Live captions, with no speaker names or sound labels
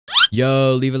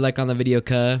Yo, leave a like on the video,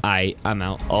 cuh. I'm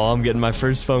out. Oh, I'm getting my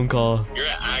first phone call. You're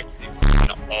actually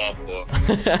awful.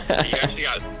 You actually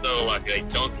got so lucky.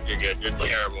 Like, don't think you're good. You're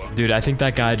terrible. Dude, I think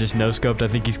that guy just no-scoped. I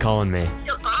think he's calling me.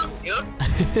 You're wrong, dude.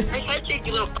 I had you,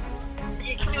 you little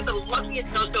You're coming with the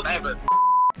luckiest no-scope ever.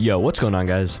 Yo, what's going on,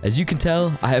 guys? As you can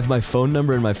tell, I have my phone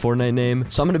number in my Fortnite name,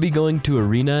 so I'm gonna be going to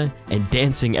arena and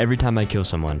dancing every time I kill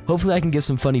someone. Hopefully I can get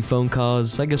some funny phone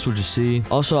calls. I guess we'll just see.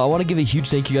 Also, I want to give a huge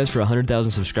thank you guys for 100,000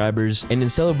 subscribers, and in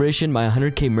celebration, my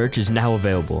 100K merch is now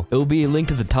available. It will be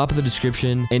linked at the top of the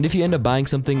description, and if you end up buying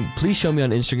something, please show me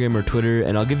on Instagram or Twitter,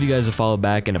 and I'll give you guys a follow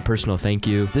back and a personal thank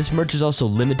you. This merch is also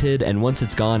limited, and once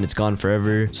it's gone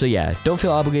forever. So yeah, don't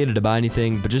feel obligated to buy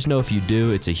anything, but just know if you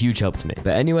do, it's a huge help to me.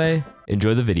 But anyway,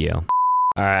 enjoy the video.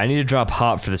 Alright, I need to drop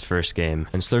hot for this first game.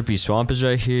 And Slurpee Swamp is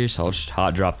right here, so I'll just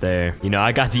hot drop there. You know,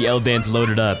 I got the L dance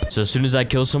loaded up. So as soon as I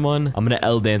kill someone, I'm gonna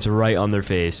L dance right on their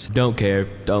face. Don't care.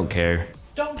 Don't care.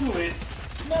 Don't do it.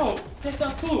 No, that's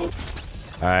not cool.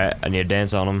 Alright, I need to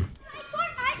dance on them.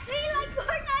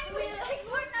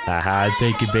 Aha,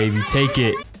 take it, baby. Take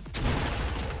it.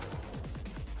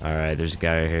 Alright, there's a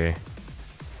guy right here.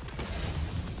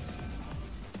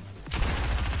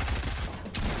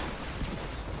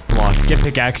 Get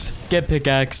pickaxed. Get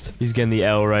pickaxed. He's getting the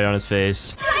L right on his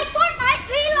face.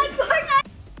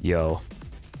 Yo.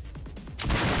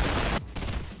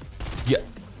 Yeah.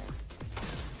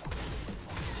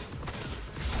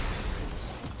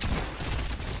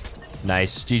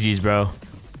 Nice. GG's, bro.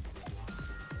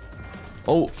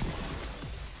 Oh.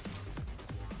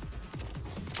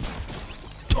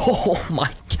 Oh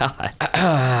my god.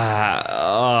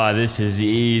 Oh, this is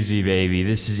easy, baby.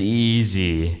 This is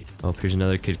easy. Oh, here's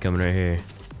another kid coming right here.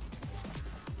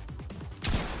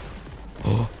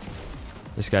 Oh,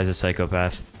 this guy's a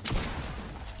psychopath.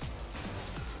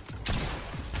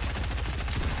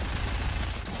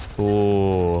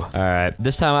 Oh, all right.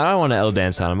 This time I don't want to L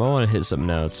dance on him. I want to hit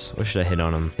something else. What should I hit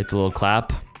on him? Hit the little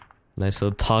clap. Nice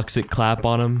little toxic clap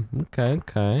on him. Okay,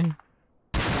 okay.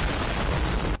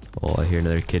 Oh, I hear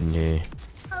another kid in here.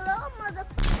 Hello, mother.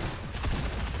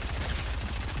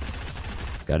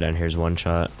 Guy down here's one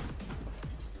shot.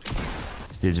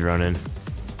 This dude's running.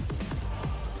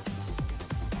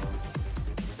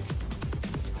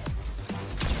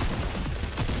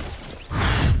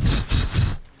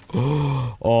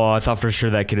 Oh, I thought for sure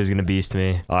that kid was gonna beast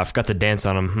me. Oh, I forgot to dance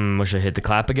on him. Wish I hit the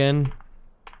clap again.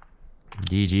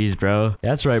 GG's, bro.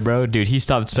 That's right, bro. Dude, he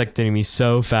stopped spectating me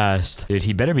so fast. Dude,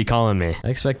 he better be calling me. I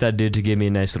expect that dude to give me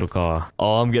a nice little call.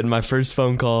 Oh, I'm getting my first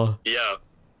phone call. Yo.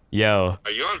 Yo.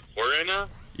 Are you on Fortnite right now?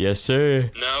 Yes,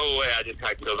 sir. No way I just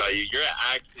got killed by you. You're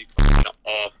actually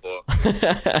awful.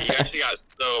 You actually got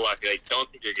so lucky. Like,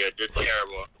 don't think you're good. You're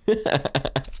terrible.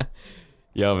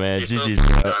 Yo, man. You're GG's,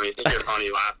 so bro. I mean, I think you're funny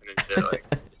laughing and shit. Like,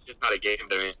 it's just not a game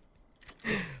to me.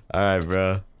 Alright,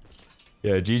 bro.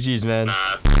 Yo, GG's, man.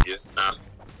 Nah, nah.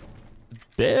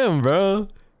 Damn, bro.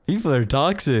 People are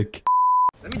toxic.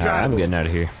 Alright, I'm getting out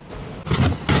of here.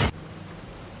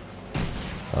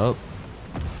 Oh.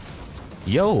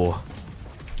 Yo.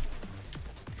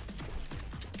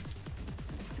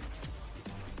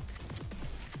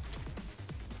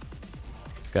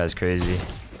 This guy's crazy.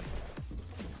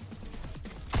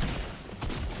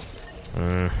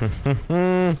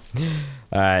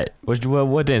 Alright,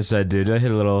 what dance did I do? Did I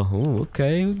hit a little... Ooh,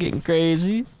 okay, we're getting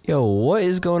crazy. Yo, what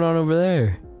is going on over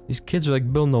there? These kids are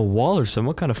like building a wall or something.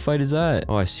 What kind of fight is that?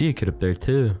 Oh, I see a kid up there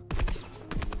too.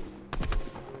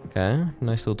 Okay,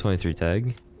 nice little 23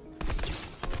 tag.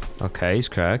 Okay, he's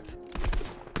cracked.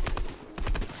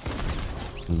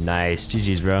 Nice,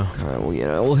 GG's, bro. Alright, well, you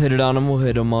know, we'll hit it on him. We'll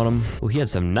hit him on him. Oh, he had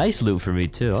some nice loot for me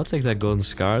too. I'll take that golden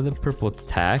scar, the purple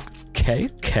attack. Okay,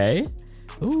 okay.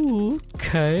 Ooh,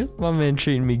 okay. My man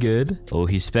treating me good. Oh,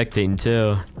 he's spectating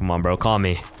too. Come on, bro. Call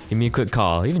me. Give me a quick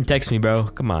call. Even text me, bro.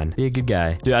 Come on. Be a good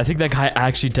guy. Dude, I think that guy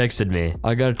actually texted me.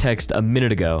 I got a text a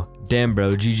minute ago. Damn,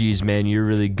 bro. GG's, man. You're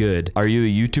really good. Are you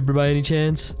a YouTuber by any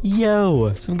chance?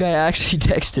 Yo, some guy actually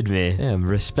texted me. Damn,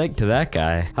 respect to that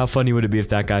guy. How funny would it be if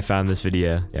that guy found this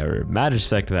video? Yeah, mad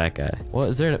respect to that guy. What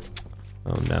is there?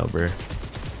 Oh, no, bro.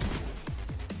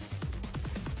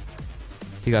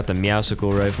 He got the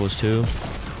Meowsicle rifles too.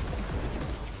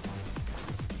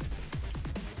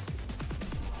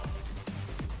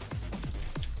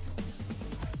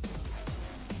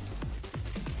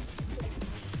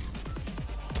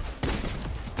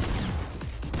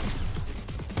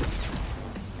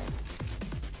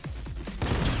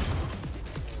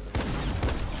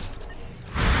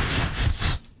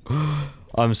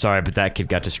 I'm sorry, but that kid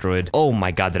got destroyed. Oh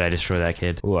my god, did I destroy that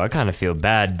kid? Oh, I kind of feel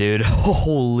bad, dude.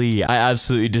 Holy, I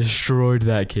absolutely destroyed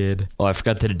that kid. Oh, I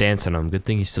forgot to dance on him. Good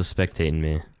thing he's still spectating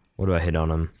me. What do I hit on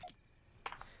him?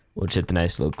 We'll just hit the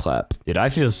nice little clap. Dude, I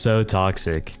feel so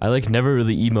toxic. I like never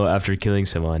really emote after killing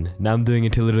someone. Now I'm doing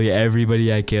it to literally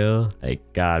everybody I kill.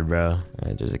 Like, God, bro.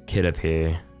 Alright, there's a kid up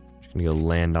here. Just gonna go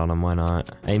land on him, why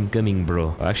not? I'm coming,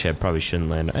 bro. Oh, actually, I probably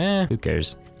shouldn't land. Who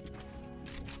cares?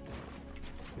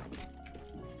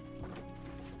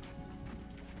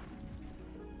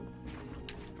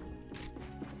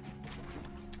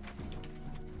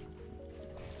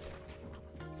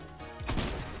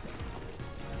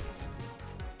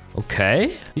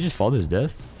 Okay, he just fell to his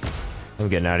death. I'm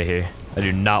getting out of here. I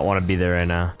do not want to be there right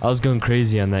now. I was going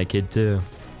crazy on that kid too.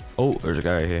 Oh, there's a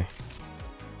guy right here.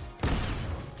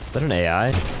 Is that an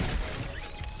AI?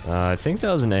 I think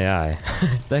that was an AI.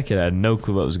 That kid had no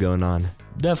clue what was going on.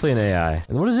 Definitely an AI.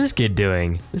 And what is this kid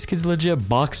doing? This kid's legit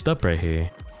boxed up right here.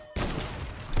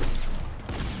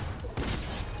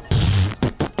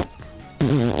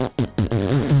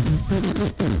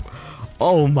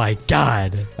 Oh my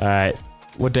God. All right.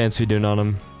 What dance we doing on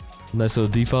him? Nice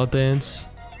little default dance.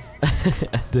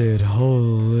 Dude,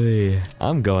 holy.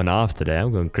 I'm going off today.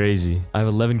 I'm going crazy. I have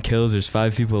 11 kills. There's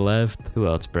 5 people left. Who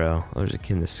else, bro? Oh, there's a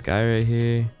kid in the sky right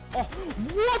here. Oh,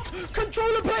 what?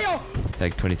 Controller player!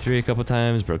 Tagged 23 a couple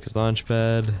times. Broke his launch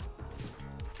pad.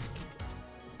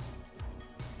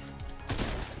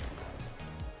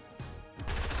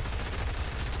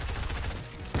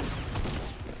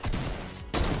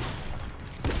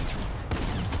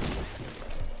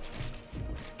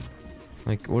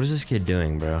 Like, what is this kid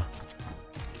doing, bro?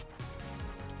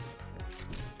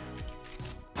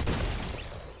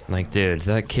 Like, dude,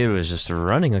 that kid was just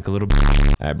running like a little.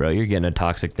 Alright, bro, you're getting a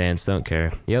toxic dance. Don't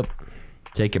care. Yep.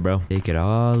 Take it, bro. Take it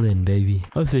all in, baby.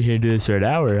 I'll sit here and do this for an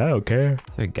hour. I don't care. Is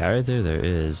there a guy right there? There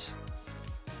is.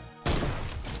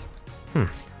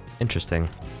 Interesting.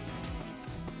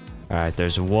 Alright,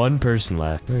 there's one person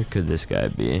left. Where could this guy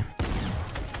be?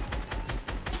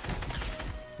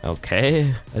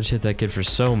 Okay, I just hit that kid for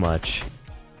so much.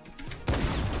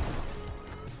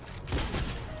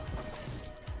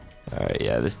 Alright,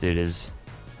 yeah, this dude is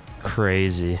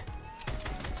crazy.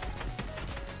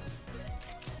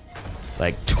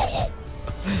 Like,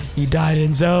 he died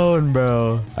in zone,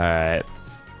 bro. Alright.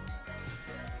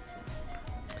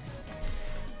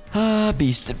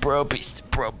 Beasted, bro, beasted,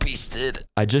 bro, beasted.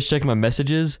 I just checked my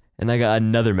messages, and I got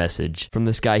another message from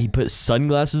this guy. He put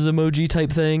sunglasses emoji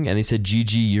type thing, and he said,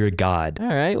 GG, you're a god. All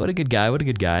right, what a good guy, what a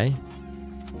good guy.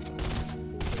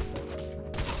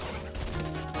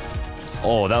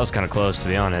 Oh, that was kind of close, to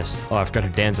be honest. Oh, I forgot to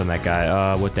dance on that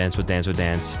guy. What dance, what dance, what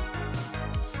dance?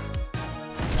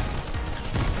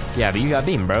 Yeah, but you got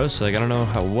beamed, bro, so like, I don't know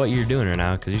what you're doing right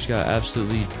now, because you just got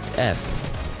absolutely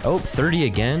F. Oh, 30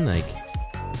 again, like.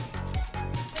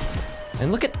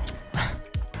 And look at...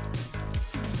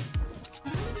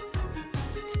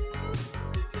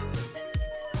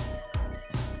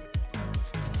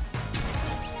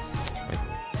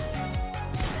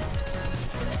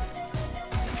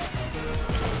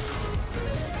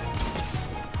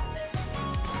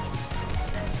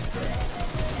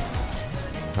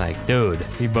 Like, dude,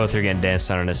 we both are getting danced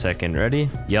on in a second. Ready?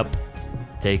 Yep.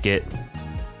 Take it.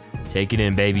 Take it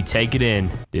in, baby. Take it in.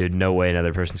 Dude, no way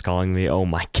another person's calling me. Oh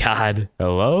my God.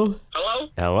 Hello? Hello?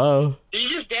 Hello? Did you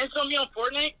just dance on me on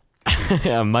Fortnite?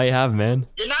 I might have, man.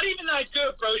 You're not even that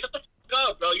good, bro. Shut the f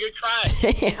up, bro. You're trash.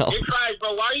 Damn. You're trash,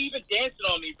 bro. Why are you even dancing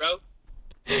on me, bro?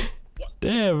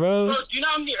 Damn, bro. Bro, do you know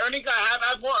how many earnings I have? I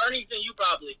have more earnings than you,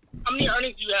 probably. How many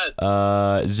earnings do you have?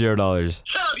 $0.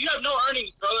 Shut up. You have no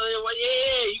earnings, bro.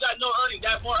 Yeah, you got no earnings.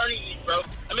 I have more earnings than you, bro.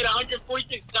 I made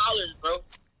 $146, bro.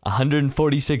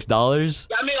 $146?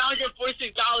 Yeah, I made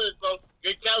 $146, bro.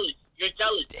 You're jealous. You're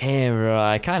jealous. Damn, bro.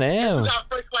 I kind of am. You got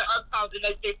first flight uptowns the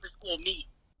next day for school. Me.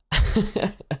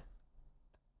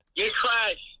 You're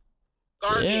trash.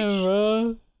 Garbage. Damn,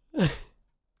 bro. Man,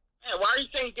 why are you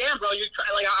saying damn, bro? You're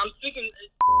trash. Like, I'm thinking.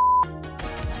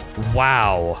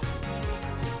 Wow.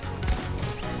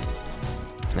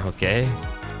 Okay.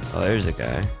 Oh, there's a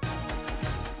guy.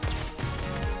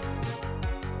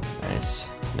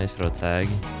 Nice. Nice little tag.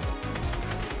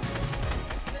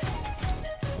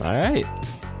 Alright.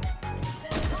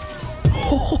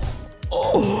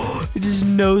 Oh, he just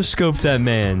no-scoped that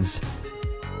man's.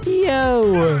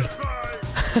 Yo.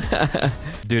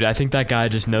 Dude, I think that guy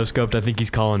just no-scoped. I think he's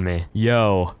calling me.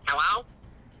 Yo. Hello?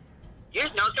 You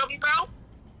just no-scoped me, bro?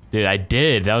 Dude, I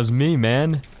did. That was me,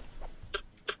 man.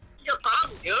 Your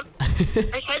problem, dude.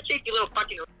 Nice head shake, you little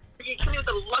fucking. You killed me with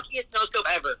the luckiest no-scope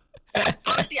ever.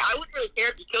 Honestly, I wouldn't really care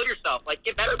if you killed yourself. Like,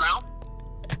 get better, bro.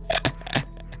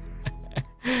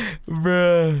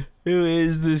 Bruh, who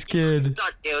is this kid? You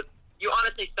suck, dude. You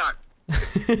honestly suck.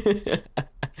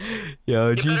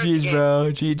 Yo, Get better at the GG's, game.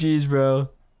 bro. GG's, bro.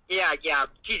 Yeah,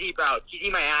 GG, bro.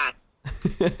 GG my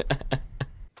ass.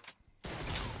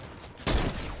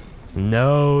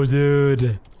 No,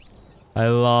 dude. I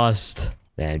lost.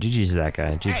 Damn, GG's to that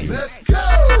guy. GG. Let's go!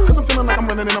 Cause I'm feeling like I'm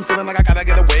running and I'm feeling like I gotta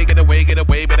get away.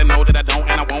 Better know that I don't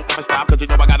and I won't ever stop. Cause you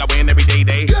know I gotta win every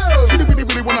day. She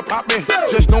really wanna pop me.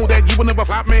 Just know that you will never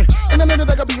flop me. And I know that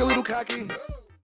I gotta be a little cocky.